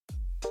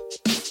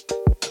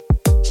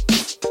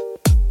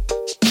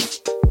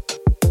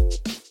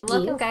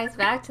welcome guys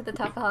back to the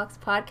Talkaholics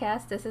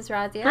podcast. This is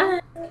Razia.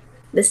 Hi.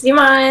 This is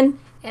Iman.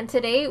 And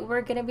today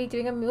we're going to be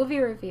doing a movie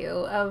review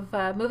of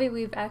a movie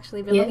we've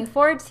actually been looking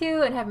forward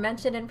to and have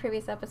mentioned in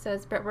previous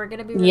episodes, but we're going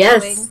to be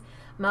reviewing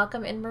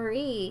Malcolm and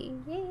Marie.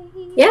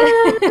 Yay!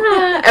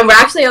 Yeah! And we're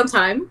actually on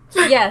time.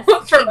 Yes,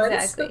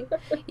 exactly.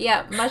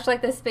 Yeah, much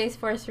like the Space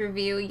Force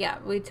review,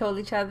 we told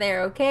each other,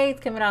 okay, it's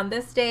coming on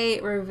this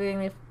date, we're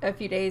reviewing it a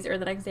few days or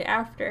the next day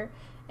after,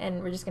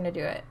 and we're just going to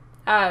do it.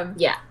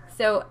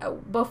 So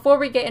before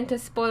we get into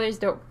spoilers,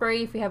 don't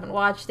worry if you haven't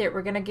watched it.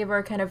 We're going to give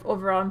our kind of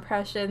overall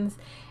impressions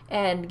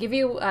and give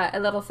you a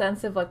little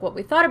sense of like what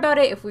we thought about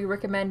it, if we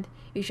recommend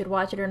you should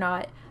watch it or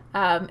not.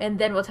 And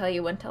then we'll tell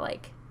you when to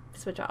like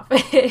switch off.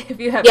 If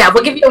you have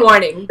we'll give you a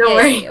warning. Don't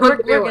worry. We're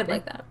good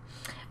like that.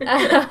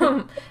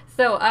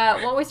 So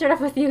why don't we start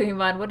off with you,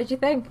 Iman? What did you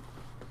think?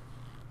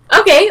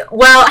 Okay,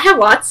 well, I have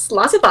lots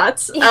of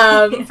thoughts.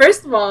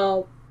 First of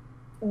all,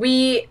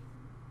 I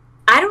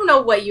don't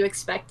know what you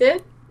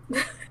expected,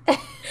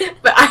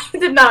 but I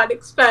did not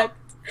expect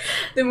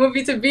the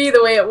movie to be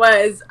the way it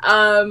was.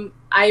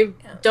 I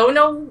don't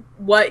know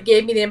what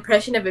gave me the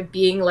impression of it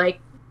being like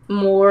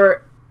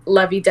more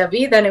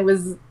lovey-dovey than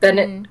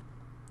it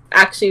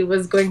actually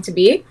was going to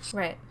be.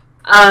 Right.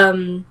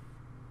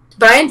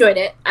 But I enjoyed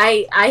it.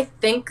 I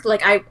think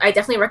like I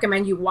definitely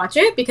recommend you watch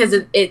it because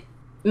it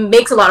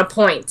makes a lot of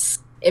points.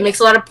 It makes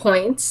a lot of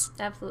points.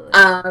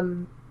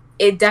 Absolutely.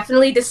 It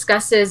definitely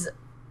discusses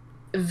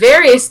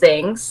various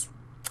things.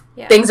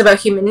 Yeah. Things about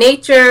human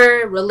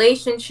nature,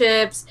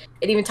 relationships.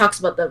 It even talks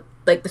about the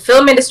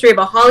film industry,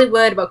 about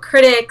Hollywood, about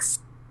critics,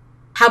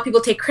 how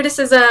people take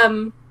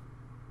criticism.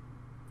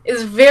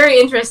 It's very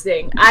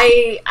interesting.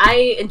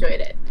 I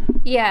enjoyed it.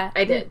 Yeah,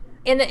 I did.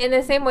 In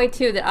the same way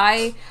too that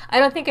I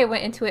don't think I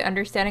went into it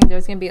understanding there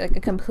was going to be like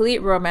a complete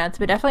romance,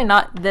 but definitely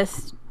not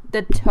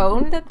the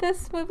tone that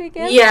this movie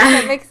gives. Yeah,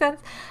 if that makes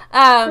sense.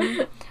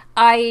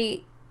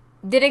 I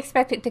did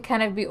expect it to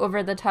kind of be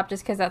over the top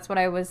just because that's what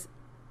I was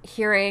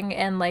hearing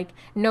and like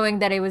knowing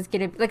that it was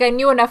gonna like I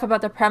knew enough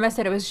about the premise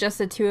that it was just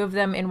the two of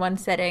them in one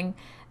setting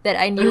that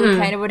I knew it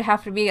kind of would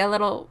have to be a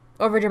little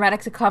over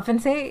dramatic to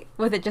compensate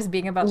with it just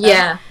being about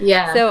them.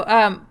 Yeah.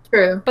 So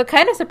true, but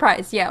kind of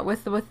surprised,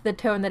 with the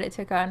tone that it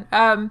took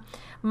on.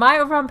 My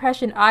overall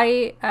impression,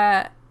 I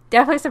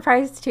definitely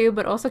surprised too,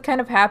 but also kind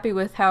of happy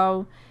with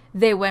how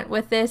they went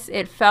with this.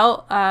 It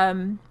felt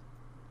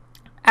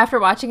after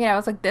watching it, I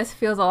was like, this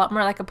feels a lot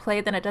more like a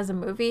play than it does a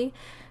movie,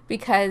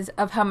 because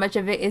of how much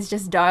of it is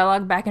just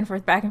dialogue back and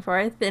forth,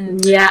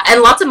 and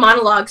lots of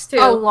monologues too.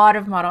 A lot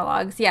of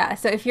monologues,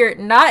 So if you're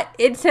not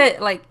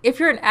into if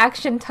you're an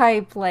action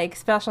type like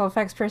special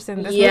effects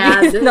person, this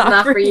movie is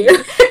not for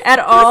you at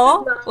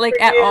all.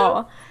 At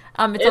all.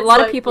 It's a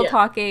lot of people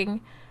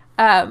talking.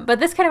 But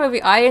this kind of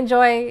movie, I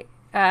enjoy.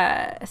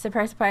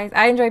 Surprise!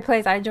 I enjoy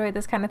plays. I enjoy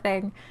this kind of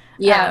thing.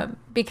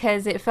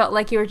 Because it felt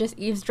like you were just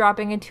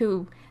eavesdropping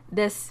into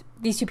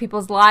these two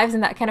people's lives,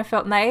 and that kind of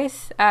felt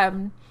nice.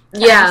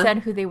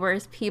 Understand who they were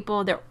as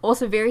people. They're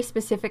also very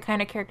specific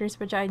kind of characters,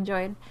 which I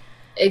enjoyed.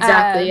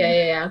 Exactly.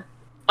 Yeah.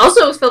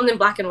 Also, it was filmed in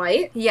black and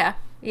white. Yeah.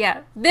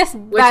 This,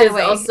 which by is the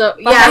way, also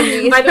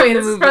by the way,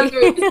 this is from the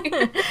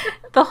movie.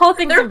 The whole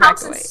thing's in black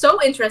and white. It's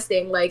so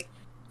interesting. Like,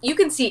 you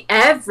can see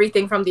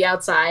everything from the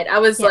outside. I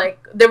was like,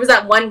 there was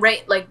that one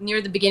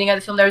near the beginning of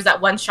the film. There was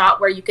that one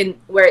shot where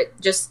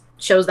it just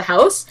shows the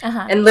house,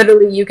 and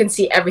literally you can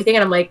see everything.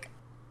 And I'm like,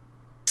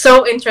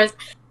 so interesting.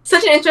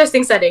 Such an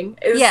interesting setting.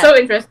 It's so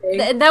interesting.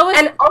 And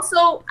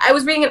also, I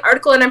was reading an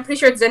article, and I'm pretty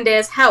sure it's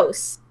Zendaya's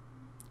house.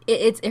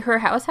 It's her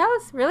house?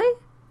 Really?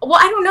 Well,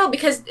 I don't know,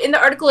 because in the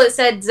article it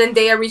said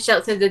Zendaya reached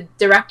out to the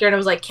director and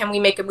was like, can we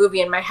make a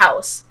movie in my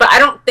house? But I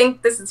don't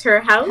think this is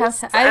her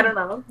house. I don't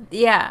know.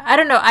 Yeah, I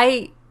don't know.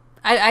 I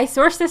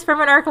sourced this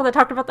from an article that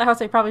talked about the house.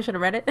 I probably should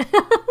have read it.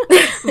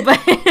 But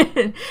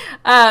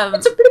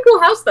it's a pretty cool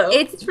house, though.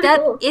 It's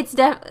cool. It's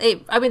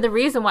definitely. I mean, the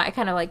reason why I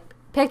kind of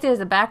picked it as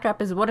a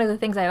backdrop is one of the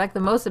things I like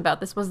the most about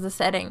this was the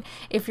setting.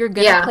 If you're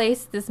gonna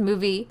place this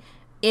movie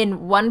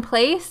in one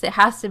place, it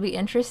has to be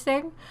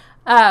interesting.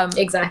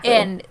 Exactly.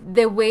 And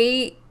the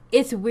way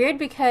it's weird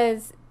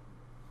because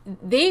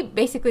they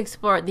basically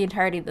explore the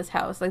entirety of this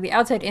house, like the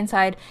outside,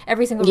 inside,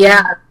 every single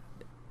room.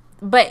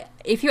 But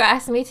if you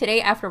ask me today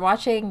after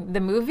watching the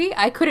movie,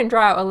 I couldn't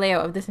draw out a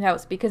layout of this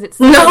house because it's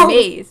such a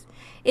maze.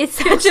 It's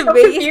such a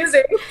maze.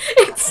 Confusing.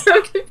 It's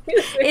so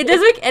confusing. It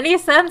doesn't make any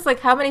sense,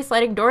 how many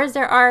sliding doors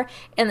there are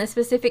and the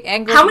specific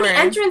angles. How many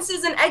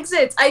entrances and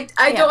exits?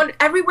 I don't.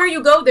 Everywhere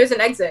you go, there's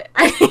an exit.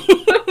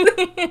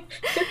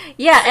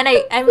 Yeah, and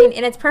I mean,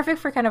 and it's perfect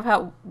for kind of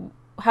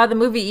how the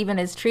movie even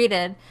is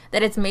treated.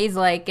 That it's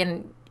maze-like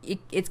and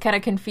it's kind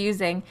of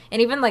confusing,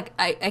 and even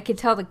I could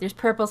tell there's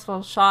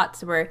purposeful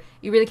shots where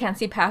you really can't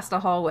see past the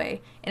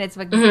hallway, and it's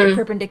very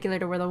perpendicular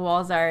to where the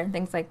walls are and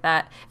things like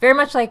that. Very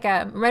much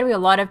reminded me a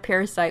lot of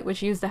Parasite,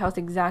 which used the house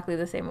exactly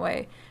the same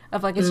way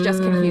of it's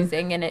just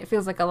confusing and it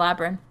feels like a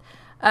labyrinth.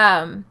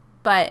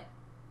 But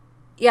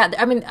yeah,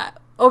 I mean,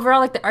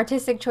 overall, the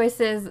artistic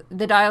choices,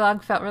 the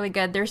dialogue felt really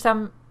good. There's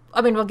some,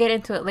 I mean, we'll get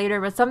into it later,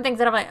 but some things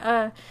that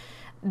I'm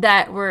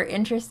that were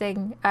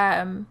interesting.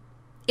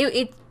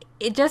 It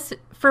just,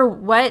 for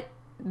what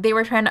they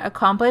were trying to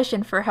accomplish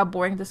and for how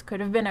boring this could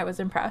have been, I was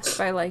impressed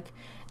by like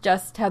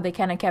just how they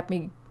kind of kept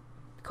me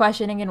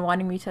questioning and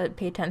wanting me to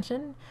pay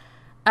attention.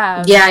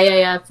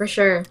 Yeah, for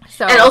sure.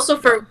 So, and also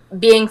for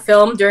being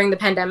filmed during the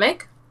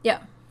pandemic. Yeah.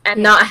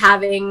 And not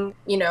having,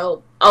 you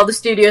know, all the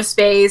studio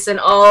space and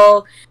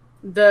all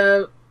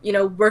the, you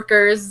know,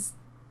 workers,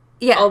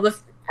 all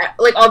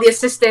the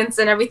assistants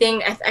and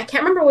everything. I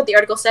can't remember what the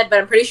article said, but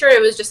I'm pretty sure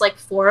it was just like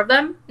 4 of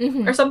them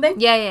or something.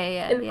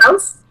 Yeah. In the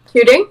house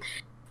shooting.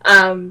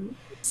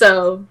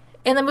 So.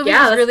 And the movie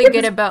is really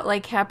good about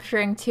like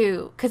capturing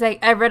too, because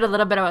I read a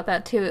little bit about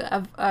that too,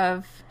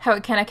 of how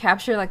it kind of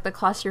captured like the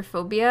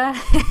claustrophobia.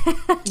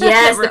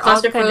 Yes, the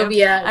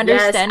claustrophobia. Kind of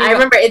understanding. Yes. I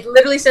remember it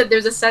literally said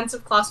there's a sense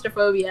of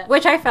claustrophobia,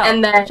 which I felt,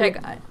 and then, which I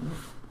got.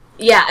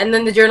 Yeah, and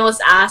then the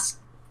journalist asked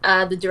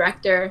the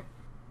director,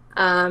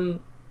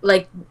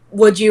 like,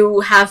 would you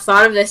have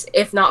thought of this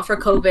if not for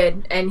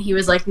COVID? And he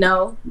was like,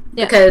 no,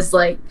 because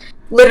like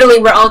literally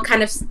we're all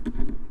kind of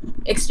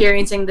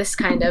experiencing this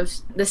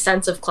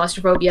sense of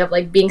claustrophobia of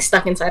like being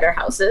stuck inside our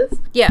houses.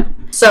 Yeah.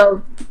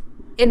 So,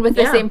 and with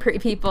the same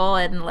people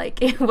and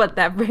like what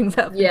that brings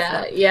up.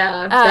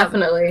 Yeah,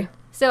 definitely.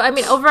 So I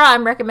mean, overall,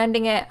 I'm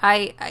recommending it.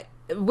 I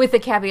with the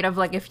caveat of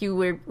like if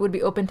you would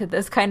be open to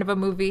this kind of a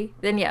movie,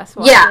 then yes,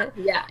 watch it.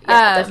 Yeah,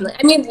 definitely.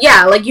 I mean,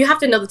 like you have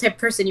to know the type of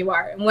person you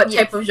are and what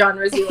type of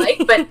genres you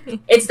like. But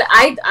it's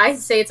I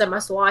say it's a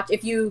must watch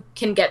if you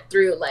can get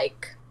through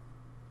like.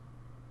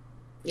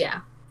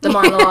 Yeah. The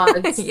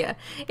monologues.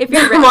 If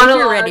you're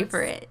ready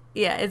for it.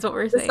 Yeah, is what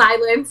we're saying. The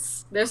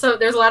silence. There's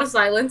a lot of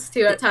silence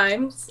too at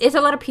times. It's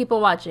a lot of people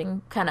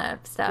watching kind of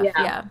stuff.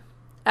 Yeah.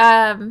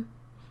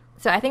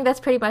 So I think that's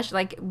pretty much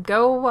like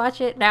go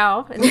watch it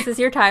now. This is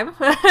your time.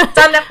 It's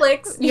on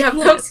Netflix. You have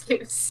no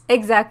excuse.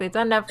 Exactly. It's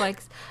on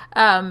Netflix.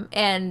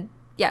 And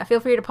yeah, feel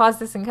free to pause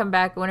this and come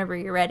back whenever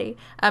you're ready.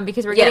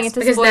 Because we're getting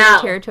into spoiler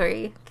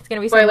territory. It's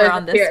gonna be somewhere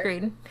on this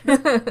screen.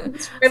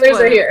 Spoilers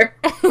are here.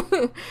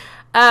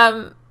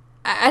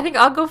 I think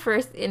I'll go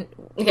first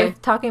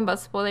with talking about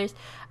spoilers.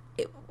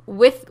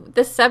 With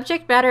the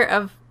subject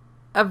matter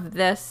of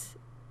this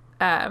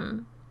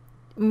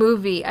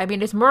movie, I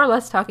mean, it's more or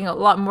less talking a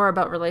lot more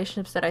about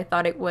relationships than I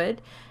thought it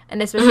would.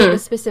 And especially the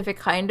specific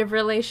kind of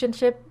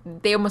relationship.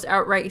 They almost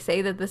outright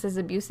say that this is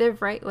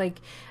abusive, right?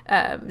 Like,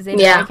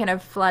 Zendaya kind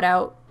of flat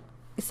out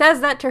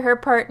says that to her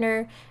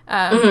partner.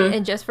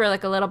 And just for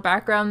like a little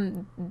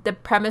background, the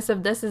premise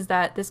of this is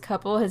that this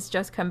couple has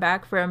just come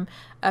back from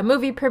a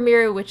movie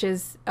premiere, which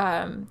is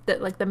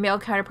the male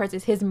counterpart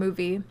is his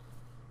movie,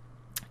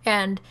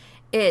 and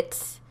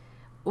it's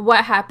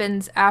what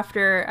happens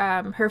after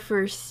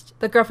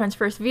the girlfriend's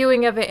first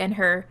viewing of it, and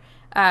her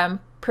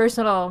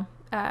personal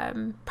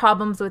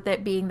problems with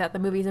it being that the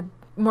movie is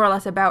more or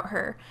less about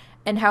her.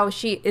 And how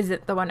she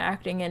isn't the one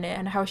acting in it,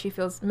 and how she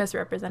feels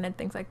misrepresented,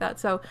 things like that.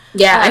 So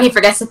and he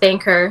forgets to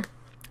thank her,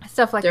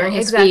 stuff like during that.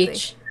 His exactly.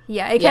 Speech.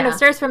 Yeah, it kind of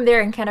starts from there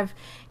and kind of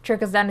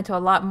trickles down into a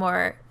lot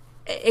more,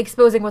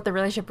 exposing what the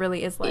relationship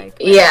really is like.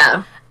 Right?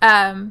 Yeah.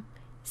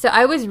 So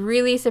I was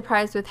really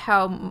surprised with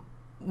how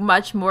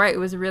much more it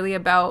was really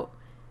about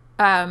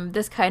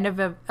this kind of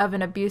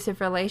an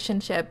abusive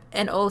relationship,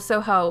 and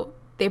also how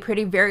they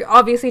very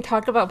obviously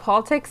talked about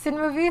politics in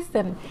movies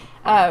and.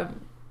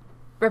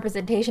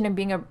 Representation and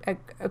being a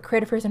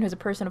creative person who's a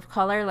person of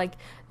color, like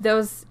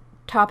those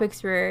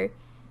topics were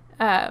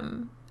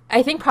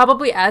I think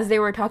probably as they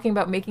were talking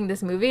about making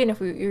this movie, and if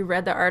we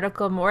read the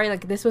article more,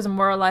 like this was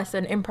more or less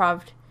an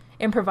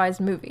improvised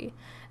movie.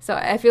 So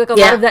I feel like a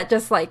lot of that,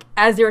 just like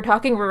as they were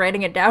talking, we're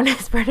writing it down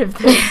as part of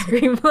the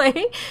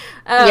screenplay,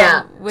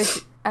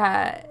 which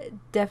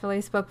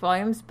definitely spoke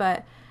volumes.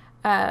 But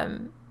I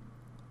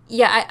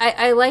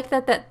like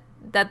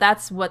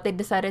that's what they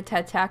decided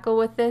to tackle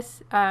with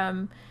this.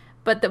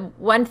 But the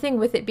one thing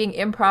with it being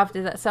improv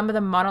is that some of the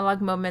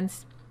monologue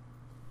moments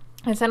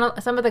and some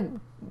of the,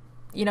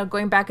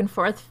 going back and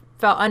forth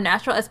felt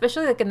unnatural,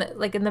 especially like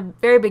in the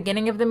very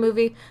beginning of the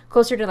movie,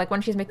 closer to like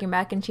when she's making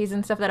mac and cheese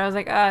and stuff, that I was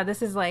like,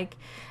 this is like,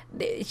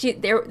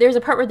 there's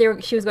a part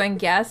where she was going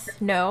yes,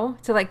 no,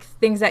 to like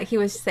things that he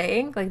was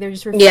saying, like they're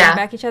just repeating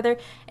back each other,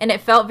 and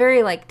it felt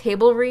very like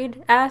table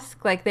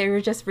read-esque, like they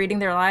were just reading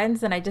their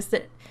lines,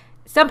 and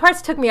some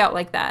parts took me out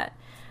like that.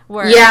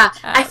 Where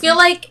I feel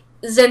like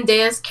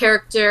Zendaya's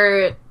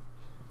character,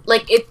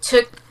 like it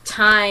took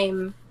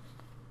time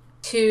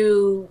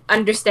to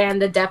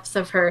understand the depth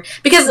of her,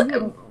 because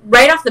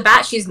right off the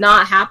bat she's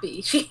not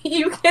happy.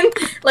 You can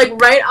like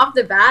right off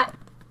the bat,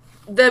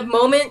 the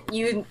moment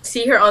you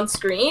see her on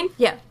screen,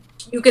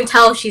 you can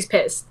tell she's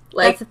pissed.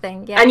 Like, that's the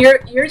thing, and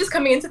you're just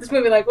coming into this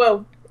movie like,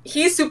 whoa,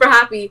 he's super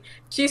happy,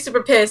 she's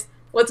super pissed,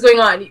 what's going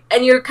on?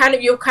 And you'll kind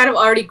of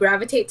already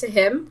gravitate to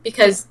him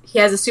because he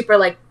has a super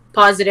like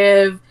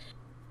positive,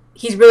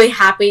 he's really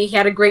happy, he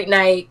had a great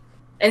night,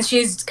 and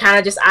she's kind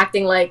of just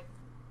acting like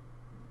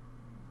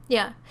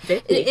Yeah,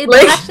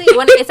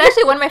 it's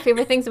actually one of my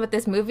favorite things about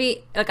this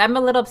movie. Like, I'm a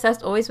little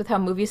obsessed always with how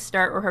movies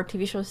start or how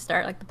TV shows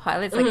start, like the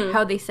pilots, like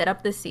how they set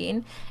up the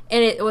scene,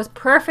 and it was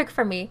perfect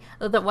for me.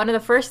 That one of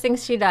the first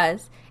things she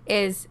does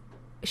is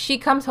she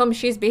comes home,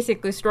 she's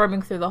basically storming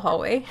through the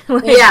hallway.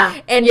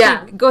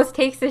 She goes,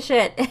 takes a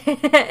shit,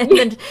 and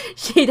then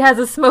she has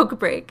a smoke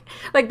break.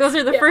 Like, those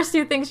are the first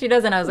two things she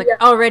does, and I was like,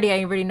 I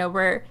already know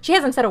where. She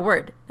hasn't said a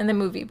word in the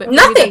movie, but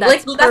nothing.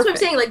 That's what I'm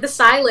saying. Like, the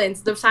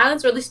silence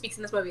really speaks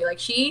in this movie.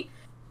 Like,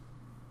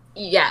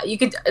 you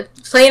could,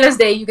 plain as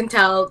day, you can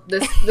tell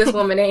this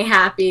woman ain't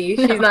happy.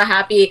 She's not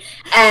happy,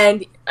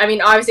 and I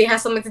mean, obviously, it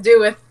has something to do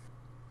with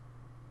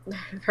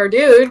her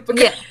dude,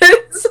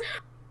 because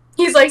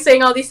he's like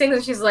saying all these things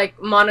and she's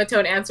like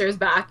monotone answers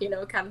back,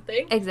 kind of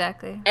thing.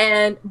 Exactly.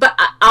 But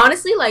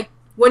honestly, like,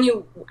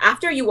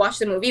 after you watch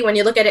the movie, when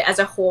you look at it as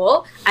a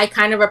whole, I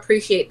kind of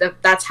appreciate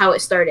that that's how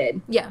it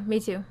started. Yeah, me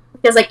too.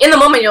 Because, like, in the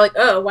moment you're like,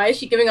 oh, why is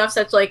she giving off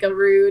such like a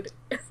rude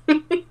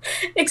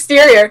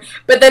exterior?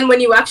 But then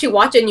when you actually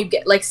watch it and you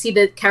get like see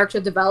the character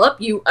develop,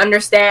 you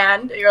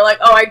understand. You're like,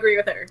 oh, I agree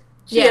with her.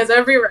 She has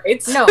every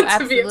right. No, to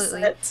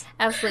absolutely, be upset.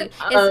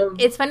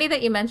 Absolutely. It's funny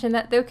that you mentioned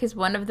that though, because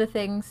one of the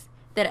things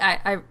that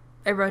I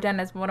wrote down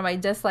as one of my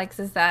dislikes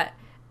is that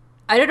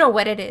I don't know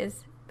what it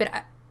is,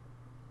 but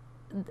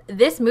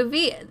this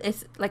movie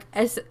is like,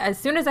 as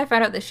soon as I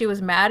found out that she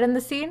was mad in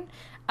the scene,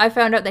 I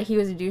found out that he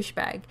was a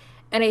douchebag,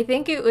 and I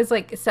think it was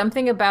like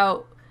something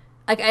about,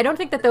 like, I don't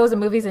think that was a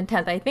movie's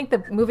intent. I think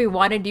the movie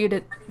wanted you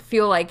to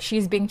feel like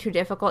she's being too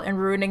difficult and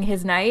ruining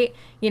his night,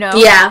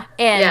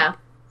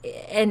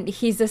 and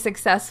he's a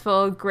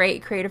successful,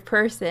 great, creative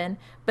person,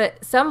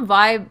 but some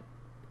vibe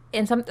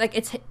and some, like,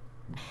 it's,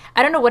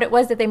 I don't know what it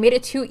was, that they made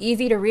it too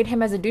easy to read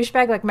him as a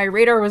douchebag. Like, my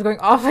radar was going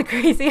off like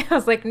crazy. I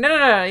was like,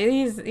 no,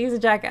 he's a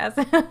jackass.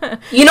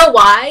 You know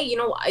why? You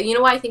know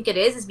why I think it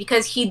is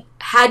because he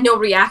had no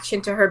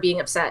reaction to her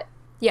being upset.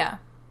 Yeah.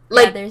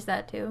 Like, yeah, there's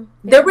that too.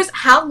 Yeah. There was,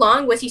 how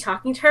long was he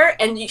talking to her?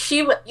 And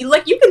she,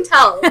 like, you can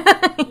tell,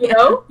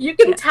 you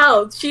can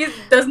tell she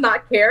does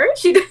not care.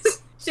 She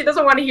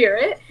doesn't want to hear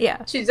it.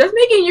 Yeah. She's just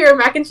making your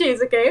mac and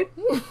cheese, okay?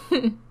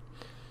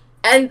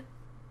 And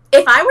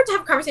if I were to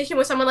have a conversation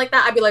with someone like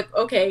that, I'd be like,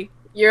 okay,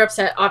 you're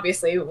upset,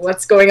 obviously.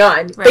 What's going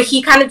on? Right. But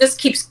he kind of just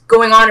keeps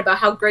going on about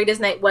how great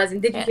his night was,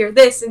 and did you hear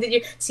this, and did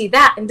you see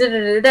that, and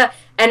da-da-da-da-da.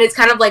 And it's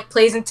kind of like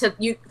plays into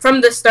you from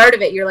the start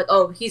of it. You're like,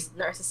 oh, he's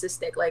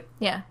narcissistic. Like,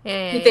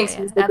 he thinks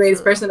he's the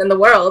greatest person in the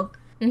world.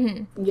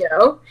 Mm-hmm.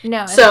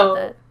 No,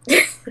 so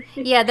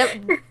yeah,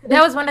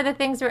 that was one of the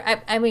things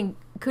where I mean,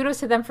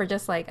 kudos to them for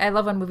just like, I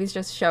love when movies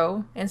just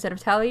show instead of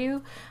tell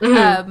you.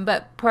 Mm-hmm.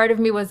 But part of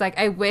me was like,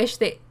 I wish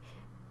that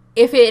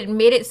if it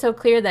made it so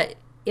clear that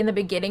in the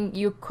beginning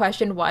you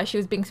questioned why she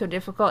was being so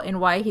difficult and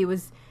why he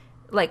was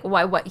like,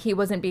 what he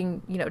wasn't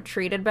being,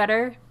 treated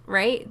better,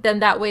 right? Then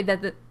that way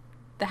that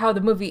how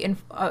the movie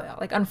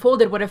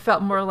unfolded would have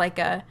felt more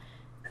like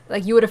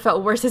you would have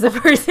felt worse as a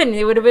person.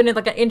 It would have been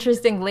like an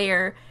interesting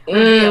layer.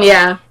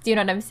 Yeah. Do you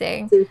know what I'm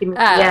saying?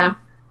 Yeah.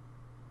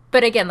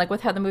 But again, like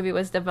with how the movie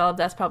was developed,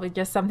 that's probably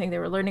just something they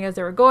were learning as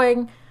they were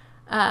going.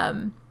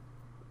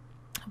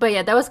 But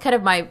yeah, that was kind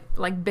of my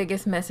like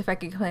biggest miss, if I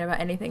could complain about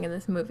anything in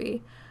this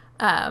movie.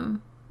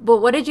 But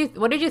what did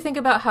you think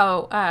about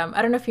how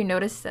I don't know if you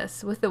noticed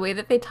this with the way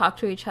that they talk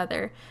to each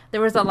other?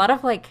 There was a lot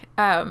of like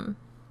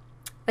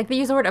they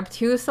use the word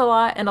obtuse a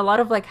lot, and a lot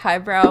of like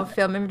highbrow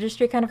film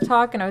industry kind of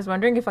talk. And I was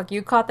wondering if like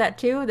you caught that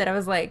too. That I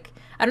was like,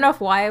 I don't know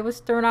if why I was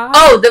thrown off.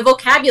 Oh, the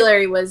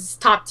vocabulary was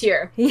top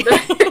tier. They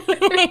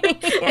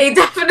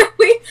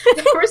definitely.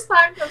 The first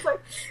time I was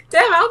like,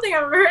 damn, I don't think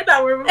I've ever heard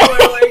that word before.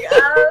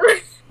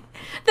 Like.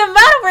 The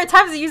amount of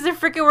times they use the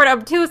freaking word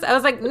obtuse, I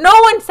was like, no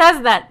one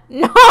says that.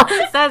 No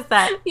one says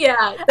that. Yeah,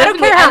 I don't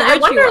care how rich I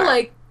wonder, you are.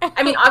 Like,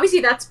 I mean,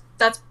 obviously that's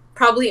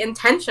probably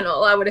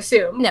intentional, I would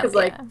assume.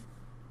 Because,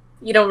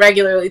 you don't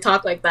regularly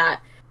talk like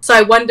that. So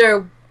I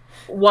wonder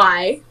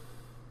why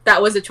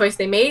that was a choice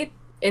they made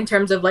in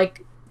terms of,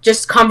 like,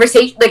 just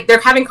conversation. Like,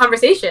 they're having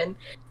conversation.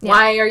 Yeah.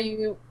 Why are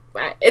you...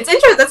 It's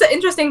interesting. That's an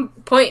interesting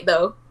point,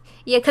 though.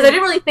 Yeah, because I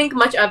didn't really think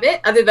much of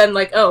it, other than,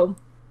 like, oh...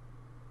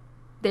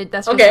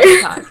 That's just how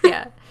they talk,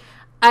 yeah.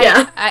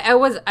 I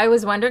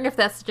was wondering if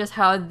that's just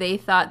how they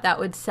thought that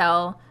would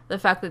sell the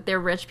fact that they're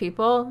rich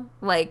people,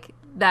 like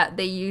that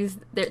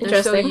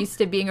they're so used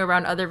to being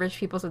around other rich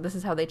people, so this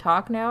is how they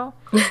talk now.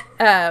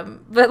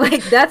 But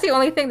like that's the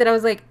only thing that I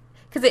was like,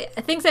 because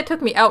things that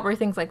took me out were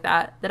things like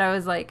that I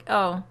was like,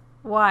 oh,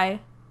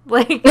 why?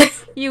 Like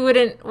you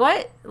wouldn't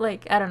what?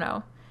 Like I don't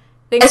know.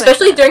 Things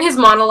especially like during his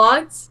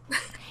monologues.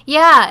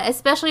 Yeah,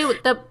 especially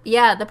with the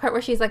part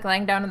where she's like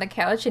lying down on the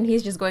couch and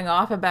he's just going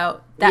off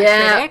about that.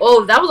 Yeah. critic.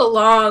 Oh, that was a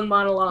long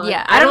monologue.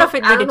 Yeah, I don't know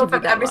if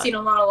I've ever seen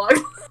a monologue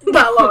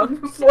that long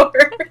before.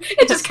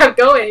 It just kept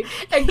going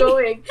and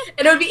going,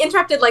 and it would be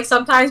interrupted like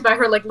sometimes by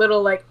her like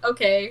little like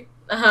okay,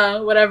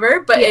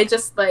 whatever. But it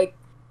just like,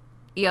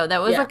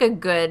 that was like a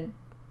good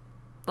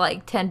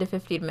like 10 to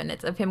 15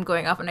 minutes of him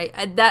going off, and I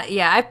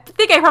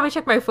think I probably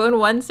checked my phone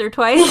once or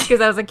twice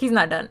because I was like, he's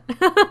not done.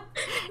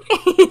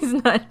 He's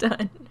not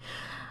done.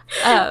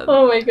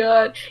 Oh my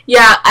god.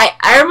 Yeah,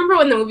 I remember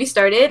when the movie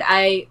started,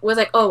 I was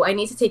like, oh, I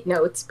need to take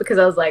notes because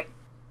I was like,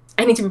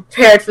 I need to be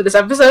prepared for this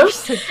episode.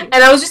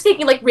 And I was just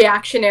taking like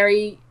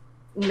reactionary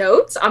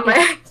notes on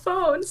my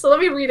phone. So let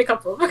me read a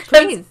couple because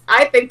please.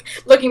 I think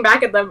looking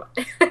back at them,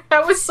 I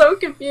was so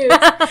confused.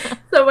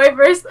 So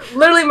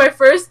my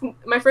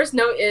first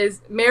note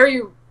is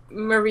Marie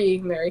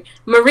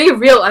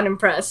real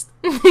unimpressed.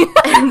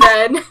 and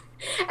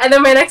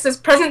then my next is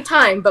present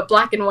time but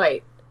black and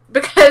white.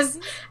 Because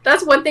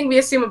that's one thing we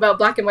assume about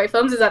black and white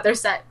films is that they're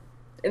set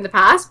in the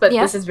past, but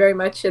this is very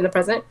much in the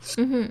present.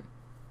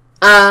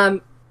 Mm-hmm.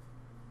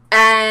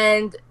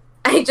 And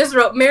I just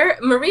wrote,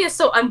 Marie is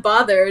so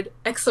unbothered!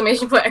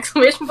 Exclamation point,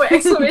 exclamation point,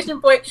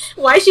 exclamation point.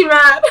 Why is she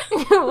mad?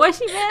 Why is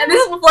she mad? And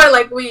this is before,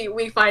 like,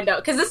 we find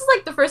out. Because this is,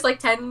 like, the first,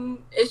 like,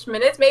 10-ish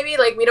minutes, maybe.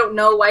 Like, we don't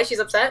know why she's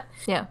upset.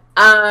 Yeah.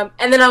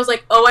 And then I was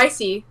like, oh, I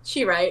see.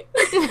 She right.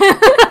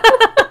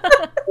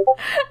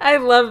 I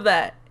love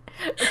that.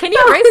 Can you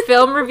write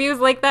film reviews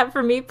like that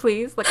for me,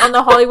 please? Like, on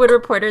the Hollywood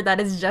Reporter, that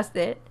is just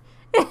it.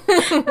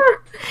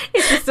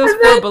 It's just those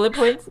 4 bullet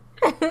points.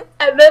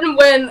 And then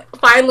when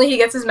finally he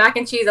gets his mac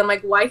and cheese, I'm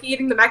like, why is he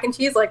eating the mac and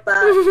cheese like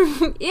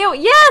that? Ew,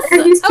 yes!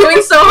 And he's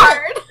doing so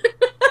hard.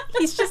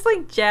 He's just,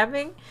 like,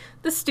 jamming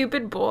the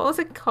stupid bowl. I was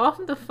like,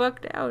 calm the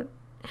fuck down.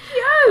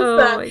 Yes!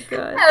 Oh, my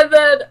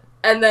God.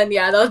 And then,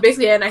 yeah, that was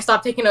basically it, and I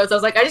stopped taking notes. I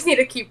was like, I just need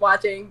to keep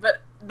watching.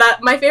 But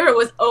my favorite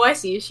was, oh, I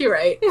see, she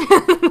right.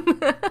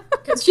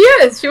 Because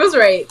she was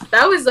right.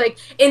 That was, like,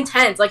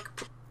 intense. Like,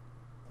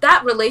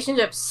 that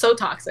relationship's so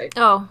toxic.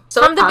 Oh,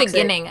 so from the toxic.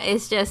 Beginning,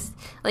 it's just,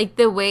 like,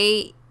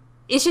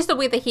 it's just the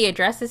way that he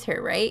addresses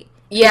her, right?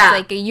 Yeah. It's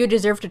like a you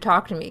deserve to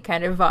talk to me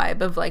kind of vibe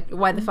of, like,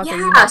 why the fuck are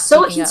you not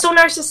speaking he's so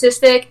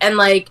narcissistic, and,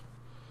 like,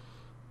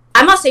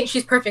 I'm not saying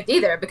she's perfect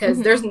either, because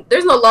there's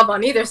no love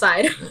on either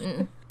side.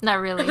 Not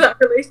really. That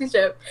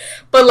relationship.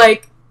 But,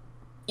 like,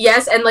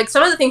 yes, and, like,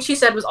 some of the things she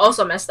said was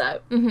also messed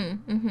up.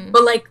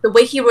 But, like, the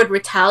way he would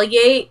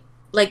retaliate,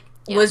 like,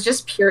 was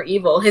just pure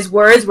evil. His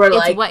words were,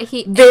 like,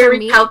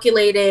 very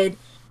calculated,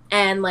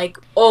 and, like,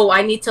 oh,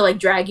 I need to, like,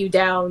 drag you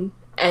down,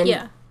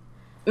 and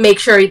make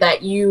sure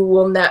that you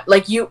will not,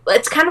 like,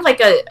 it's kind of like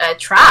a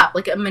trap,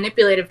 like a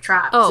manipulative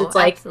trap. Oh, so it's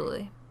like,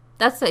 absolutely.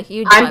 That's a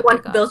huge I'm the one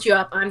who built you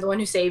up, I'm the one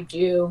who saved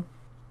you,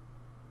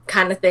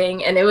 kind of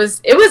thing. And it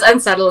was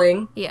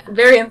unsettling. Yeah.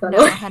 Very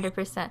unsettling. No,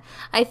 100%.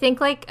 I think,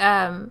 like,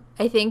 I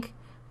think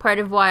part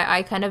of why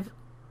I kind of,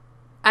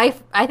 I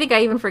think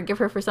I even forgive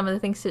her for some of the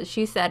things that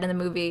she said in the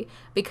movie,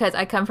 because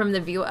I come from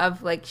the view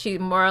of, like, she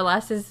more or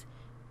less is,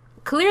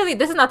 clearly,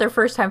 this is not their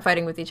first time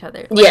fighting with each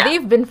other. Like,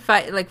 they've been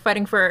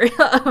fighting for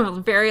a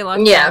very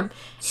long time.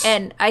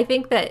 And I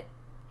think that,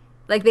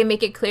 like, they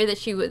make it clear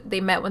that they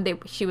met when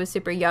she was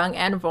super young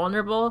and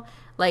vulnerable,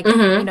 like,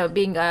 you know,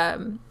 being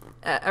a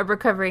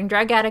recovering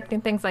drug addict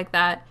and things like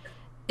that.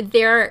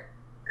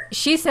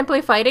 She's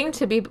simply fighting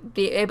to be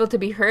able to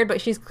be heard,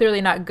 but she's clearly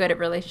not good at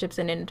relationships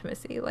and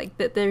intimacy. Like,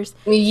 that there's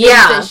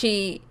that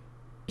she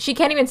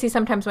can't even see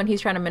sometimes when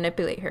he's trying to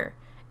manipulate her.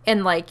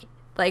 And like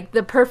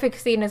the perfect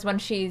scene is when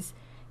he's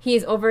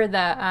over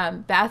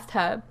the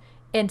bathtub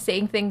and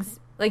saying things,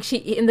 like, she,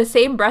 in the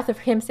same breath of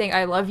him saying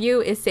I love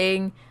you, is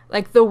saying,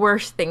 like, the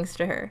worst things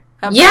to her.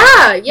 You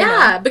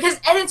know? Because,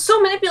 and it's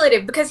so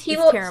manipulative, because he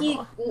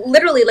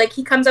literally, like,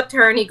 he comes up to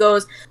her and he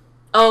goes,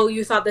 oh,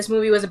 you thought this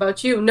movie was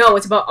about you? No,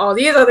 it's about all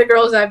these other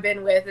girls I've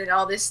been with and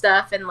all this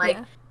stuff, and, like,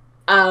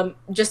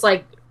 just,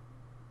 like,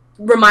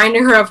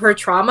 reminding her of her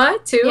trauma,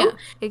 too. Yeah,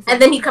 exactly.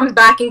 And then he comes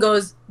back and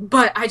goes,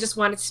 but I just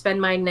wanted to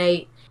spend my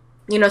night,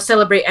 you know,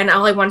 celebrate, and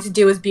all I wanted to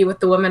do was be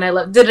with the woman I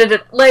love.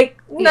 Like,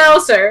 no,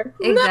 sir.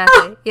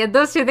 Exactly. No. Yeah,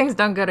 those two things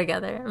don't go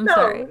together. I'm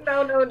sorry.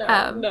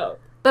 No.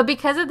 But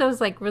because of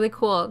those, like, really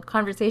cool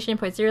conversation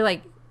points, you're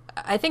like,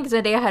 I think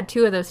Zendaya had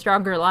 2 of those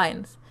stronger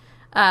lines.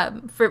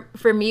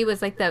 For me,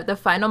 was like the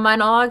final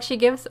monologue she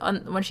gives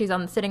when she's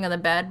sitting on the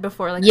bed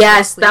before, like,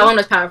 yes, that one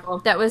was powerful.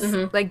 That was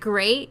like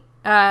great,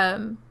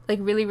 like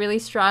really, really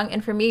strong.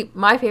 And for me,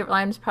 my favorite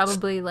line was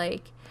probably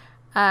like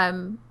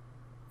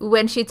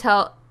when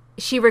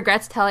she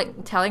regrets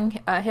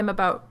telling him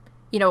about,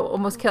 you know,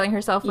 almost killing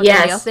herself with the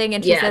nail thing,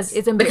 and she says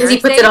it's embarrassing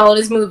because he puts it all in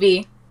his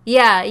movie.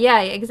 Yeah,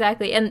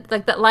 exactly. And,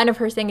 like, that line of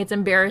her saying it's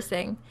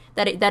embarrassing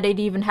that it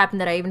even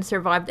happened, that I even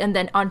survived, and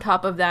then on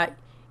top of that,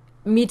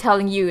 me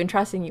telling you and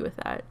trusting you with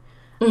that.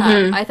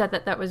 I thought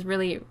that was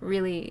really,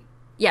 really,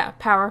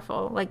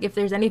 powerful. Like, if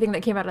there's anything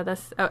that came out of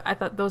this, I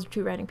thought those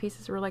 2 writing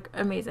pieces were, like,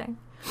 amazing.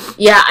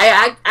 Yeah,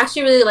 I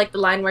actually really like the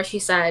line where she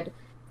said,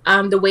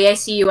 the way I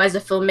see you as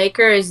a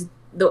filmmaker is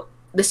the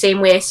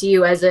same way I see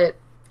you as a,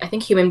 I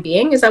think, human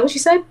being. Is that what she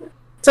said?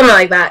 Something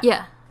like that.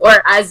 Yeah.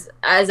 Or as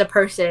a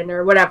person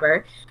or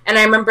whatever. And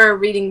I remember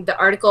reading the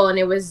article, and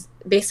it was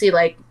basically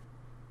like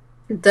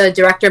the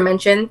director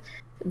mentioned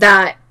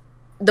that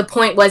the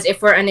point was,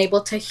 if we're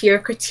unable to hear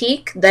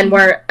critique, then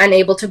we're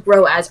unable to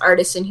grow as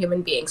artists and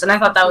human beings. And I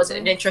thought that was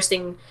an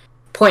interesting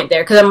point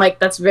there, because I'm like,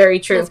 that's very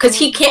true. Because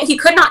he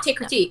could not take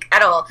critique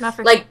at all.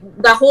 Like,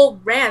 the whole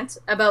rant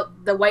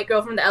about the white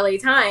girl from the LA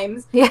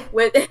Times. Yeah.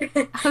 With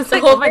I was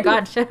like, oh my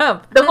god, shut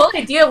up. The whole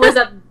idea was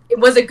that it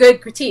was a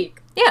good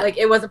critique. Yeah. Like,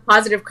 it was a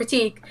positive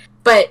critique,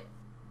 but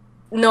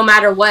no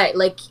matter what,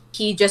 like,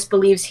 he just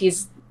believes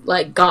he's,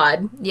 like,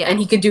 God. Yeah. And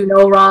he could do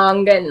no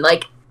wrong, and,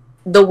 like,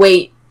 the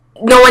way...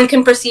 No one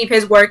can perceive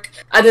his work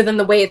other than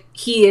the way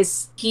he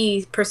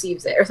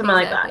perceives it, or something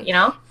like that, you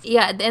know?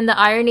 Yeah, and the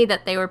irony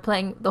that they were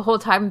playing the whole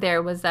time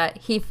there was that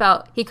he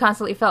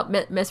constantly felt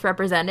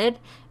misrepresented,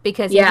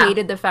 because he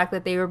hated the fact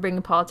that they were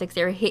bringing politics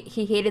there.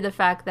 He hated the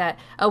fact that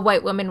a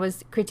white woman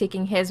was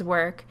critiquing his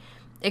work,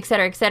 et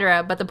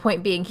cetera, but the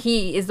point being,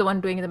 he is the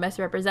one doing the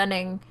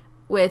misrepresenting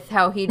with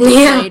how he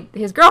displayed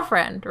his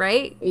girlfriend,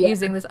 right? Yeah.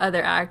 Using this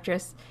other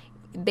actress.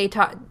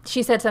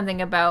 She said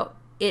something about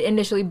it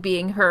initially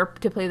being her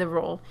to play the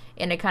role,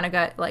 and it kind of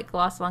got, like,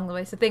 lost along the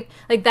way. So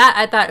like that,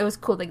 I thought it was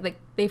cool. Like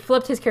they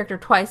flipped his character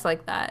twice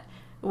like that,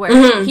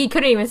 where he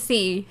couldn't even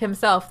see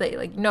himself that,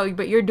 like, no,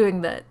 but you're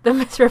doing the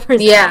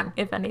misrepresenting,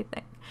 if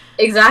anything.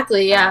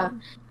 Exactly, yeah.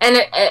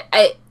 And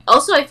I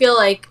feel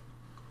like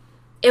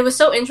it was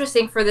so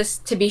interesting for this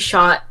to be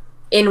shot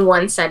in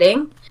one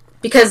setting,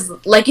 because,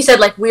 like you said,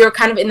 like, we were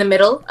kind of in the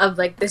middle of,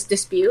 like, this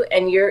dispute,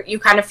 and you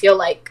kind of feel,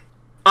 like,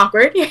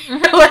 awkward.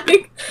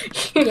 Like,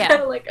 you're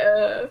kind of like,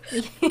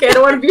 okay, I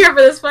don't want to be here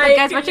for this fight. Like,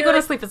 guys, why don't you go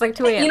to sleep? It's like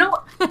 2 a.m. You know,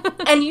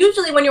 and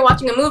usually when you're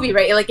watching a movie,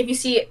 right, like, if you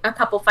see a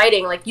couple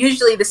fighting, like,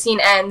 usually the scene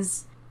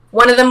ends,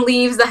 one of them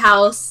leaves the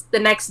house the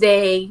next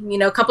day, you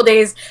know, a couple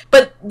days,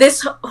 but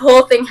this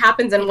whole thing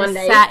happens in one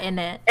day. Sat in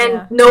it.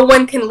 And no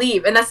one can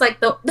leave. And that's like,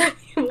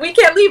 we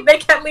can't leave, they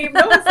can't leave,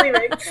 no one's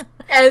leaving.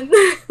 And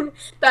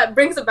that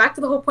brings it back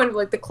to the whole point of,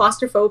 like, the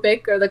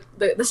claustrophobic, or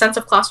the sense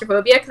of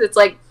claustrophobia, because it's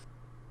like,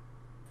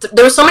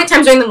 there were so many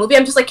times during the movie,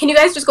 I'm just like, can you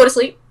guys just go to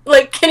sleep?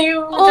 Like, can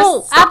you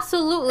just stop?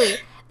 Absolutely.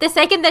 The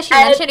second that she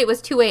mentioned it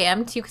was 2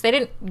 a.m. too, because I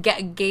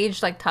didn't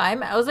gauge, like,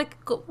 time, I was like,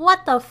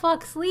 what the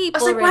fuck, sleep I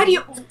was already.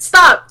 Like, why do you...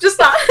 Stop. Just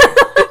stop.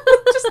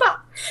 Just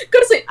stop. Go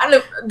to sleep. I don't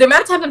know. The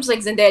amount of times I'm just like,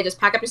 Zendaya, just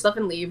pack up your stuff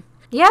and leave.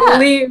 Yeah.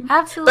 Leave.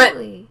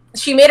 Absolutely. But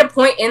she made a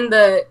point in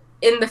the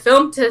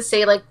film to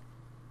say, like,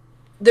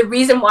 the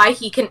reason why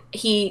he can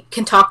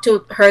talk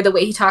to her the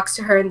way he talks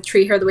to her and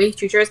treat her the way he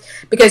treats her is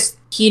because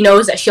he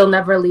knows that she'll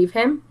never leave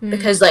him,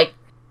 because, like,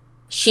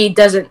 she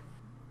doesn't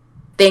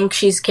think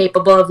she's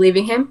capable of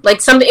leaving him. Like,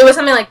 it was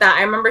something like that.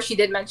 I remember she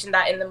did mention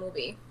that in the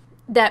movie.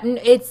 That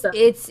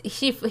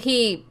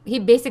he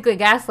basically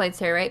gaslights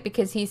her, right?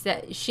 Because he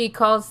said she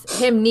calls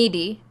him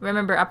needy,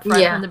 remember, up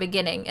front from the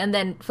beginning, and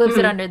then flips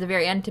it under the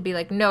very end to be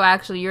like, no,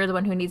 actually, you're the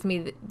one who needs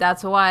me.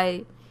 That's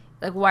why,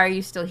 like, why are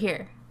you still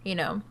here? You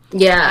know?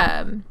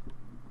 Yeah.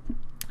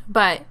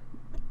 But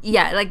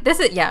yeah, like,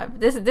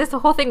 this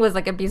whole thing was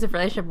like abusive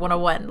relationship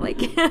 101.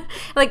 Like,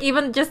 like,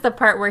 even just the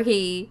part where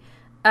she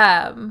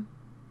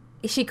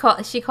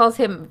calls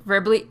him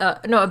verbally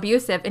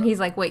abusive, and he's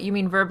like, wait, you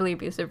mean verbally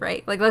abusive,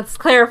 right? Like, let's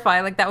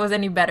clarify, like, that was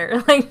any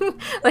better. like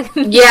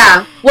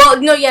yeah, well,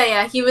 no,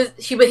 yeah, he was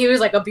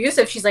like,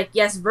 abusive. She's like,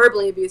 yes,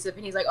 verbally abusive,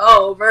 and he's like,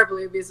 oh,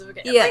 verbally abusive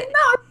again. Yeah, like, no,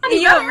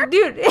 it's not better.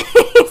 Dude,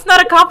 it's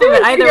not a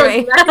compliment either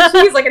way.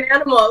 She's like an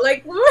animal,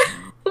 like.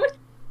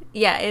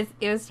 Yeah,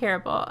 it was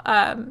terrible.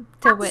 I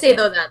have to say,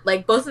 though, that,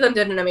 like, both of them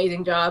did an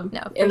amazing job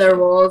in their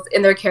roles,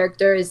 in their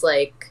characters,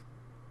 like,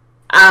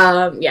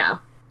 yeah.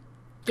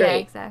 Great. Yeah,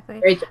 exactly.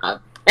 Great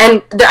job.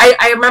 And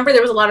I remember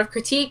there was a lot of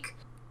critique.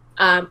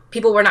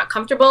 People were not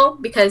comfortable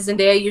because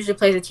Zendaya usually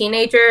plays a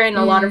teenager in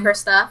a lot of her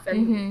stuff,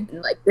 and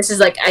like, this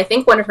is, like, I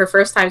think one of her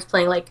first times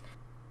playing, like,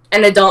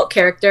 an adult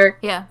character.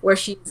 Yeah. Where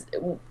she's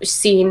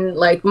seen,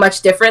 like,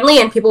 much differently,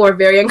 and people were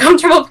very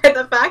uncomfortable by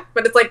the fact.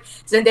 But it's like,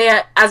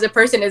 Zendaya as a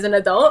person is an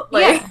adult.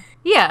 Like,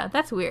 yeah,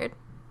 that's weird.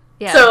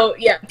 Yeah. So,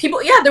 yeah,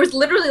 there was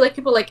literally, like,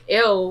 people like,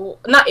 ew,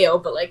 not ew,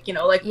 but, like, you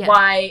know, like,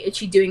 why is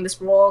she doing this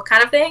role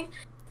kind of thing?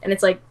 And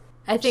it's like,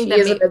 I think she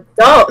is an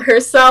adult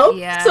herself.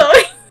 Yeah. So,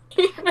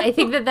 I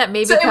think that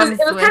maybe so comes it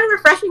was kind of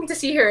refreshing to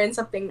see her in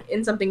something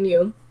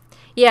new.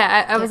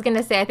 Yeah, I was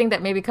gonna say, I think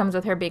that maybe comes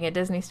with her being a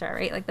Disney star,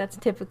 right? Like, that's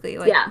typically,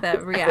 like, the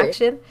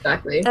reaction.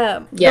 Exactly.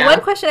 The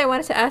one question I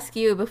wanted to ask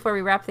you before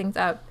we wrap things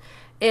up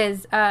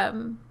is,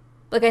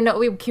 like, I know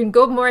we can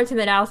go more into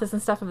the analysis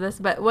and stuff of this,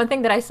 but one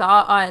thing that I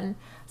saw on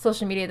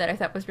social media that I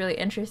thought was really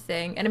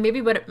interesting, and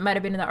maybe what it might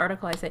have been in the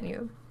article I sent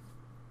you,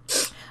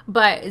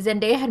 but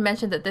Zendaya had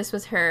mentioned that this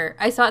was her,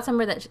 I saw it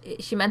somewhere that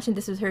she mentioned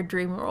this was her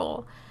dream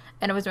role,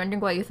 and I was wondering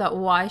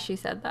why she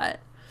said that.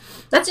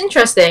 That's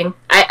interesting.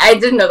 I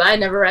didn't know that. I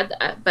never read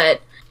that,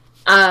 but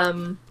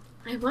why?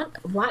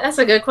 That's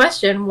a good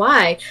question.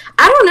 Why?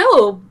 I don't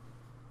know.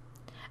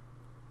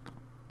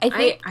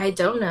 I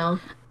don't know.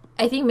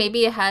 I think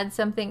maybe it had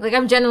something, like,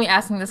 I'm genuinely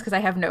asking this because I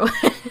have no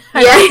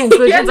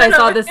conclusions. I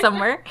saw this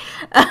somewhere.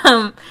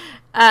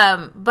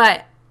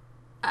 But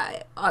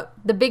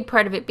the big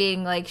part of it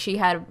being, like, she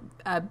had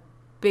a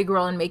big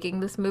role in making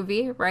this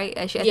movie, right?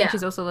 I think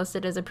she's also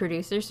listed as a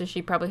producer, so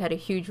she probably had a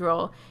huge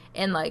role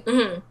in, like,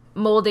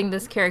 molding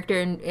this character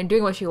and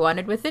doing what she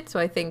wanted with it. So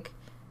I think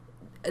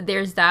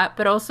there's that.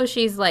 But also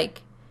she's,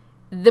 like,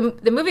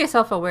 the movie is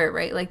self-aware,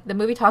 right? Like, the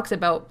movie talks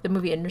about the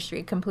movie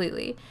industry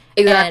completely.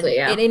 Exactly,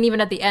 and even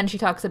at the end, she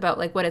talks about,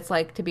 like, what it's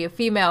like to be a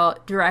female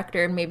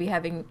director and maybe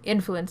having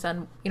influence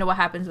on, you know, what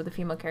happens with a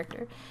female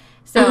character.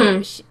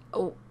 So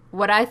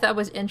what I thought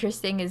was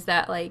interesting is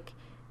that, like,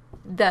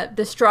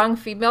 the strong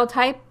female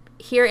type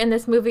here in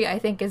this movie, I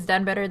think, is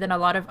done better than a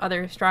lot of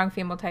other strong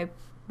female type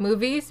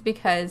movies,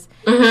 because,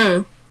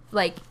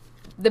 like,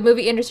 the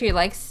movie industry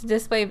likes to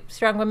display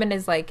strong women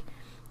as, like,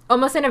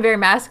 almost in a very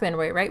masculine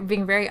way, right?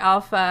 Being very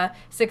alpha,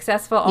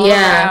 successful all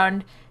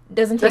around,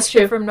 doesn't take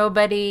shit from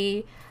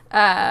nobody,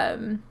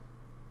 et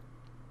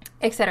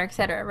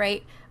cetera,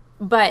 right?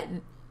 But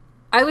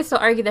I would still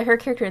argue that her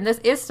character in this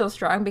is still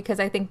strong, because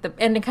I think the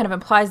ending kind of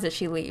implies that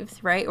she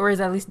leaves, right? Or is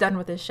at least done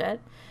with this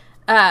shit.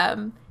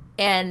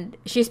 And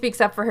she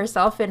speaks up for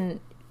herself and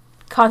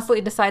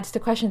constantly decides to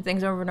question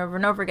things over and over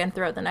and over again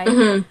throughout the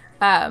night.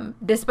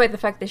 Despite the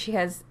fact that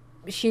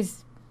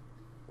she's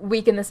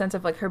weak in the sense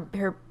of, like,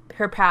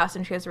 her past,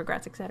 and she has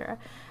regrets, etc.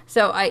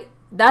 So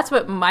that's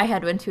what my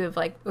head went to, of,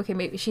 like, okay,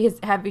 maybe she is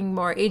having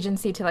more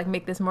agency to, like,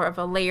 make this more of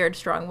a layered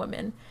strong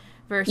woman.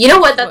 You know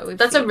what?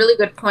 That's a really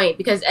good point,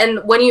 because, and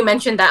when you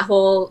mentioned that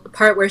whole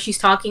part where she's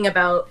talking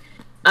about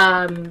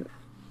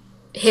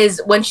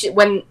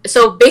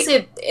so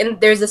basically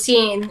there's a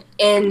scene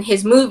in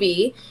his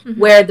movie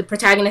where the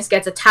protagonist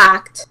gets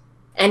attacked,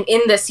 and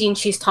in the scene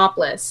she's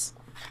topless.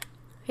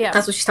 Yeah,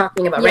 that's what she's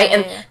talking about, right?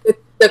 And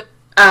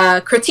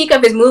the critique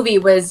of his movie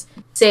was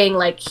saying,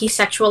 like, he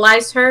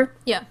sexualized her.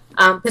 Yeah.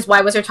 Because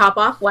why was her top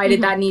off? Why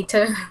did that need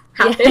to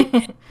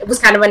happen? It was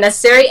kind of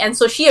unnecessary, and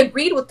so she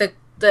agreed with the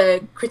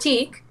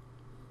critique,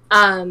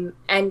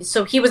 and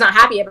so he was not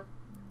happy about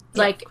it.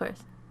 Like, of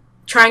course.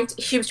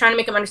 She was trying to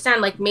make him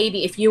understand, like,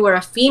 maybe if you were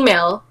a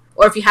female,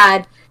 or if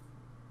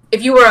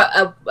you were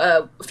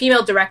a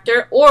female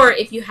director, or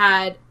if you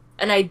had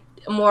a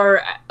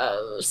more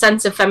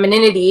sense of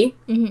femininity,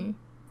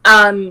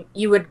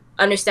 you would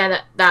understand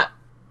that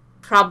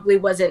probably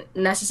wasn't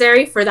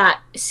necessary for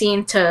that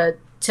scene to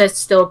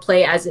still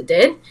play as it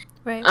did.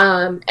 Right.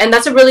 And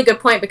that's a really good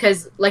point,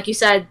 because, like you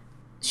said,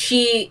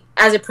 she,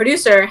 as a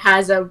producer,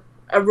 has a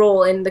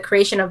role in the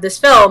creation of this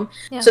film.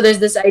 Yeah. So there's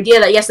this idea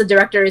that, yes, the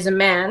director is a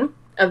man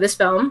of this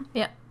film.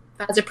 Yeah.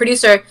 As a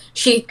producer,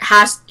 she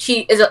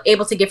is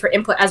able to give her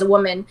input as a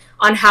woman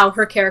on how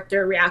her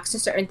character reacts to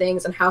certain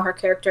things, and how her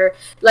character,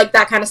 like,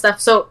 that kind of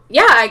stuff. So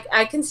yeah,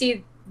 I can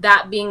see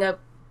that being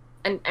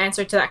an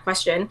answer to that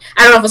question.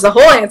 I don't know if it's the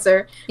whole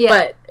answer,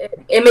 but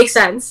it makes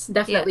sense,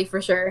 definitely,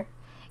 for sure.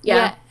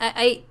 Yeah.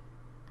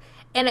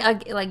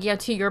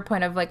 To your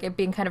point of, like, it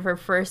being kind of her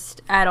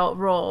first adult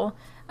role,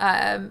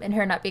 and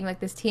her not being, like,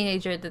 this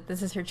teenager, that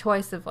this is her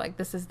choice of, like,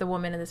 this is the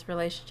woman in this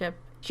relationship.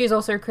 She's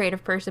also a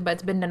creative person, but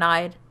it's been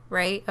denied,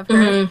 right, of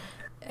her.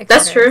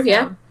 That's true. So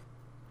yeah,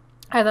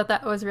 I thought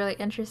that was really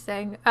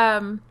interesting.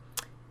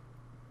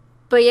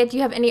 But yeah, do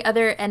you have any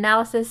other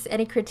analysis,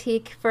 any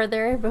critique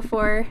further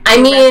before?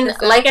 I mean,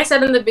 like I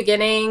said in the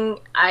beginning,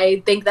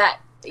 I think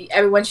that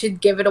everyone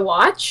should give it a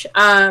watch.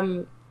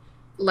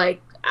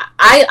 Like,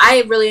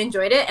 I really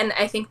enjoyed it, and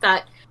I think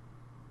that,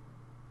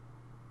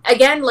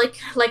 again, like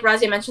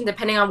Razia mentioned,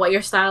 depending on what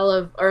your style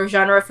of or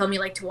genre of film you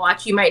like to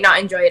watch, you might not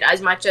enjoy it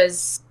as much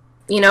as,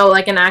 you know,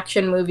 like an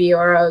action movie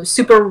or a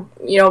super,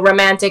 you know,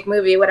 romantic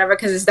movie, whatever,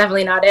 because it's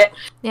definitely not it.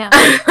 Yeah.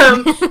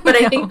 But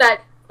I think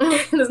that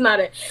that's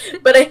not it.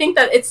 But I think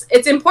that it's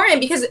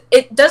important, because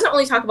it doesn't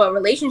only talk about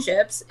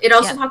relationships. It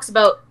also talks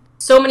about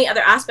so many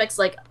other aspects,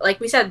 like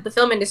we said, the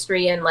film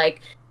industry, and,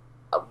 like,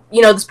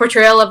 you know, this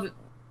portrayal of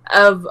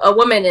a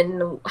woman,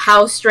 and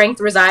how strength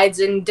resides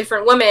in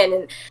different women.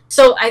 And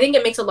so I think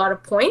it makes a lot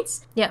of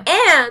points. Yeah.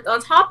 And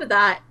on top of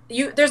that,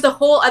 there's the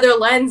whole other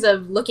lens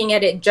of looking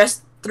at it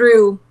just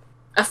through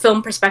a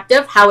film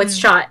perspective, how it's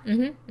shot.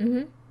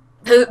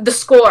 The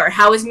score,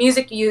 how is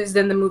music used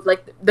in the movie,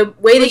 like the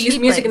way they use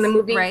music in the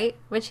movie, right?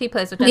 Which he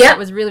plays, which I thought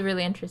was really,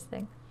 really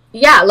interesting.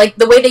 Yeah, like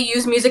the way they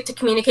use music to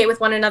communicate with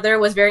one another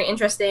was very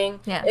interesting.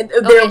 Yeah,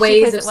 there are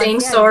ways of saying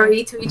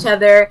sorry to each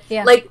other.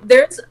 Yeah, like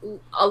there's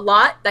a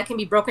lot that can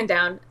be broken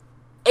down.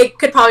 It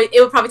would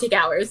probably take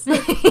hours,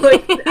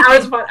 like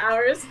hours upon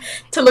hours,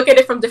 to look at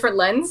it from different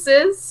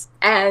lenses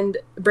and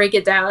break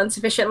it down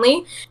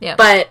sufficiently. Yeah,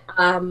 but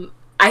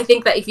I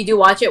think that if you do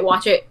watch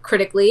it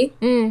critically.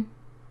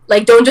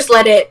 Like, don't just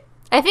let it.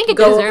 I think it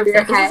deserves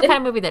that. This is the kind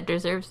of movie that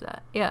deserves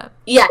that. Yeah.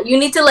 Yeah, you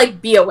need to,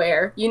 like, be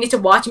aware. You need to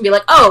watch and be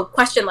like, oh,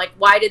 question, like,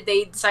 why did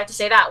they decide to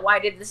say that? Why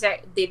did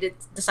they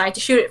decide to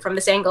shoot it from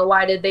this angle?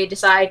 Why did they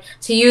decide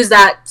to use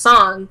that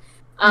song?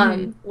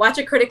 Watch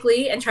it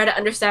critically and try to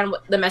understand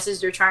what the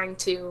message they're trying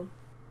to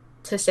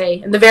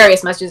say, and the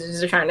various messages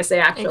they're trying to say.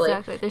 Actually,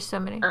 exactly. There's so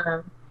many.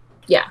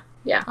 Yeah.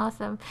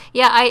 Awesome.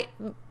 Yeah, I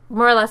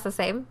more or less the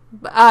same.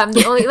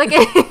 The only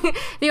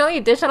the only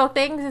additional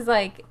things is,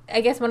 like,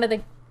 I guess one of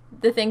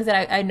the things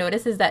that I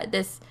noticed is that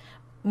this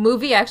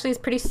movie actually is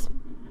pretty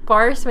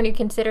sparse when you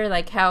consider,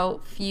 like,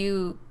 how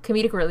few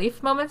comedic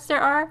relief moments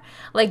there are.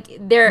 Like,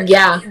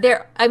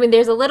 I mean,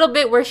 there's a little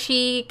bit where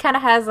she kind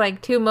of has,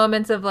 like, 2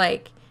 moments of,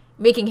 like,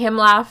 making him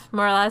laugh,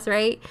 more or less,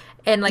 right?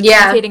 And, like,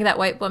 imitating that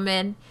white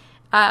woman.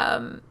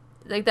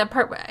 Like that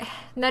part where,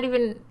 not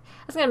even,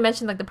 I was gonna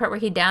mention like the part where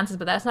he dances,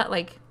 but that's not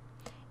like,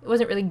 it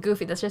wasn't really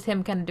goofy. That's just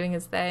him kind of doing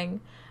his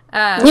thing.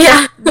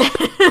 Yeah.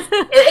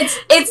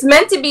 it's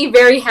meant to be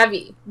very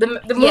heavy. The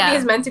movie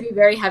is meant to be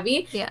very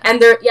heavy. Yeah.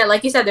 And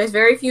like you said, there's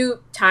very few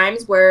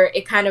times where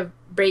it kind of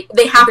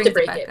they have to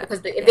break it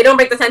because if they don't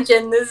break the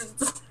tension,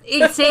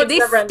 they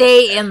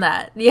stay in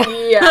that.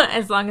 Yeah.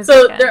 As long as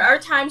so there are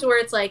times where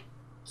it's like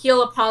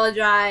he'll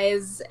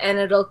apologize and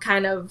it'll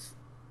kind of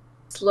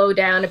slow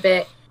down a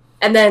bit,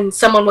 and then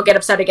someone will get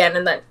upset again,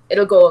 and then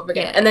it'll go over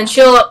again. And then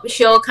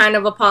she'll kind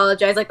of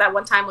apologize, like that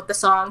one time with the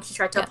song. She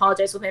tried to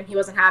apologize with him. He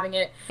wasn't having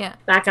it. Yeah.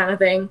 That kind of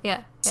thing.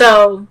 Yeah.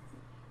 So,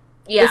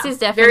 this is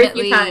definitely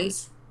very few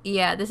times.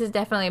 Yeah, this is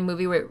definitely a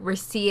movie where we're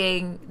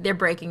seeing their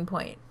breaking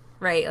point,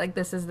 right? Like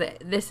this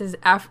is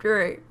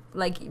after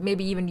like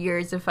maybe even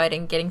years of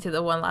fighting, getting to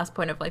the one last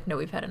point of like, no,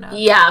 we've had enough.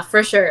 Yeah,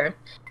 for sure.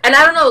 And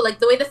I don't know, like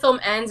the way the film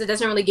ends, it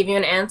doesn't really give you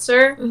an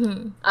answer.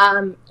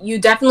 Mm-hmm. You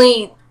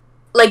definitely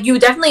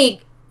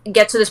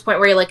get to this point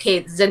where you're like,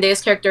 hey,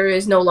 Zendaya's character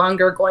is no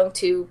longer going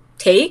to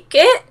take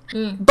it,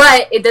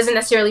 but it doesn't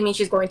necessarily mean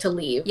she's going to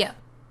leave.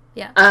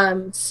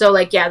 So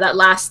like, that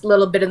last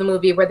little bit of the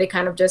movie where they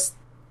kind of just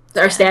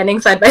are standing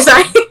side by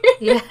side.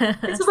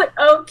 It's just like,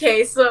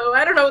 okay, so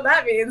I don't know what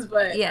that means,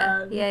 but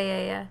I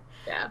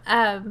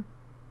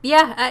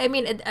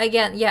mean,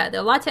 again, there's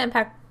a lot to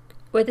unpack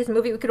with this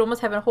movie. We could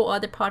almost have a whole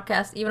other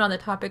podcast even on the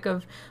topic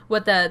of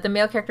what the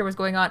male character was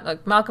going on,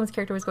 like Malcolm's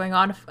character was going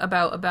on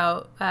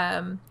about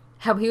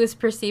how he was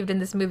perceived in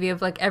this movie,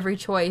 of like every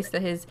choice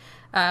that his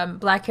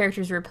black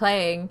characters were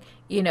playing,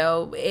 you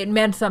know, it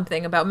meant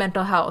something about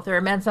mental health or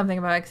it meant something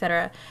about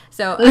etc.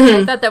 So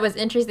I thought that was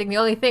interesting. The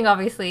only thing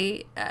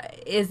obviously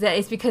is that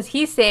it's because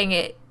he's saying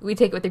it, we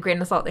take it with a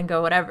grain of salt and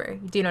go whatever.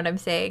 Do you know what I'm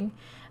saying?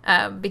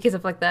 Because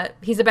of like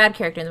he's a bad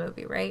character in the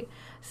movie, right?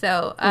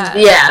 So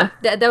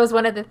that was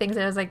one of the things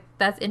that I was like,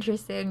 that's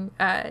interesting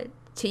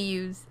to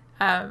use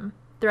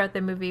throughout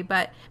the movie,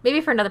 but maybe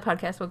for another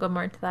podcast we'll go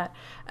more into that.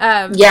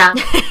 I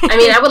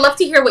mean, I would love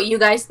to hear what you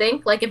guys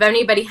think. Like, if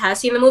anybody has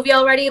seen the movie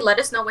already, let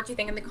us know what you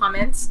think in the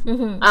comments.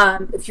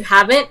 If you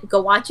haven't,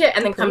 go watch it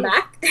and then come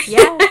back.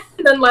 And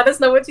then let us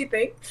know what you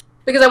think,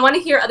 because I want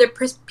to hear other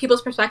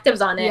people's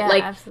perspectives on it.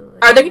 Like, absolutely.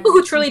 Are there people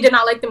who truly did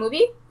not like the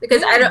movie?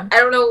 Because I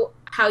don't know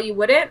how you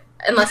wouldn't,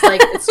 unless like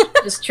it's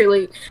just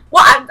truly.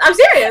 Well, I'm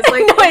serious.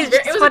 Like, no,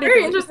 it was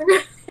very interesting.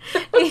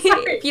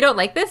 If you don't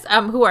like this,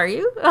 who are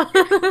you?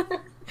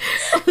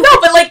 No,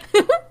 but like,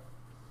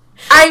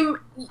 I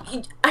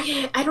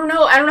don't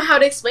know how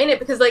to explain it,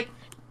 because like,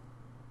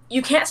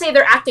 you can't say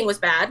their acting was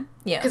bad,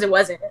 because it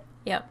wasn't.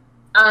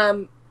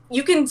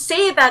 You can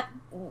say that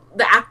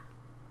the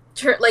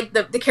actor, like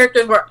the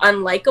characters were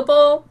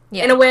unlikable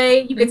in a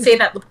way. You can say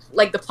that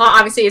like the plot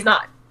obviously is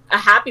not a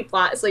happy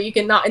plot, so you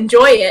can not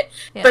enjoy it,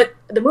 but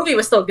the movie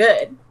was still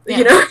good.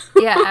 You know?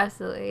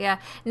 Absolutely.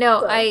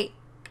 No, so.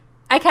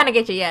 I kind of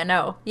get you.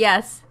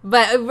 Yes,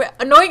 but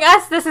knowing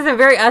us, this is a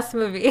very us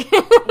movie.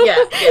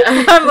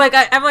 I'm like,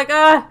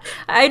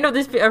 I know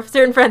there's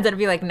certain friends that'd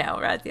be like, no,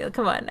 Raziel,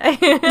 come on, I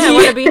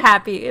want to be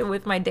happy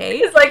with my day.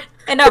 It's like,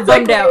 and not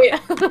bummed out.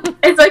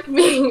 It's like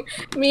me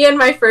in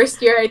my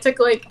first year. I took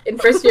in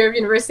first year of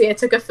university, I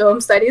took a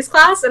film studies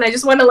class, and I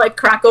just want to like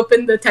crack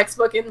open the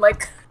textbook and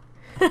like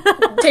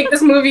take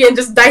this movie and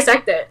just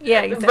dissect it.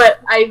 Exactly. But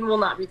I will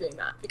not be doing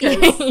that, because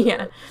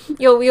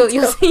you'll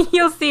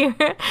see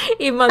her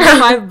Iman's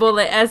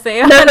 5-bullet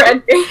essay. Never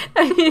ending.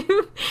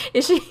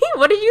 Is she?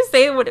 What did you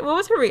say? What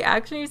was her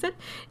reaction? You said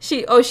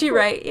she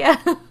right? Yo,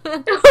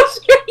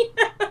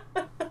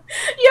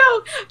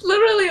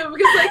 literally,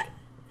 because like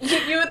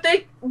you would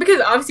think,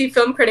 because obviously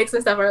film critics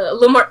and stuff are a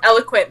little more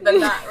eloquent than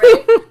that,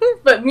 right?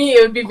 But me,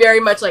 it would be very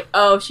much like,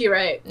 oh, she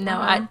right.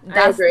 No,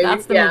 that's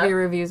the movie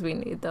reviews we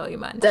need, though,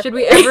 Iman. Definitely. Should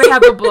we ever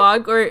have a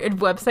blog or a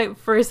website,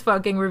 first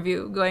fucking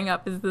review going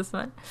up is this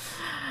one.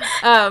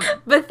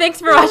 But thanks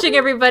for watching,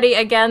 everybody.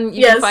 Again,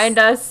 you can find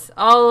us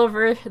all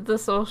over the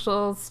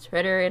socials,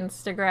 Twitter,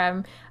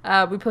 Instagram.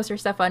 We post our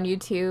stuff on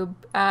YouTube.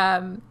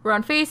 We're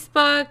on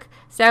Facebook,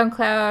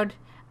 SoundCloud,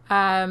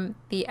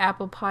 the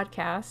Apple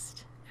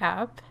Podcast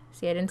app.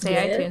 See, I didn't say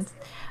iTunes.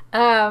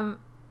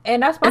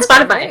 And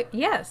Spotify. Right?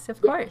 Yes,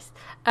 of course.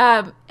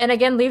 And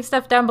again, leave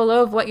stuff down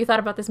below of what you thought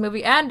about this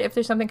movie, and if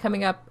there's something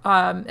coming up,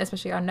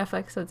 especially on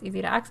Netflix, so it's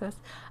easy to access.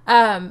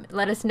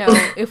 Let us know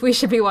if we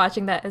should be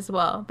watching that as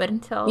well. But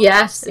until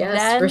then,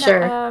 for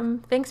sure.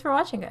 Thanks for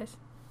watching, guys.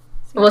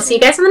 We'll see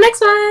you guys in the next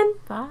one.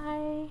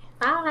 Bye.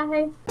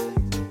 Bye.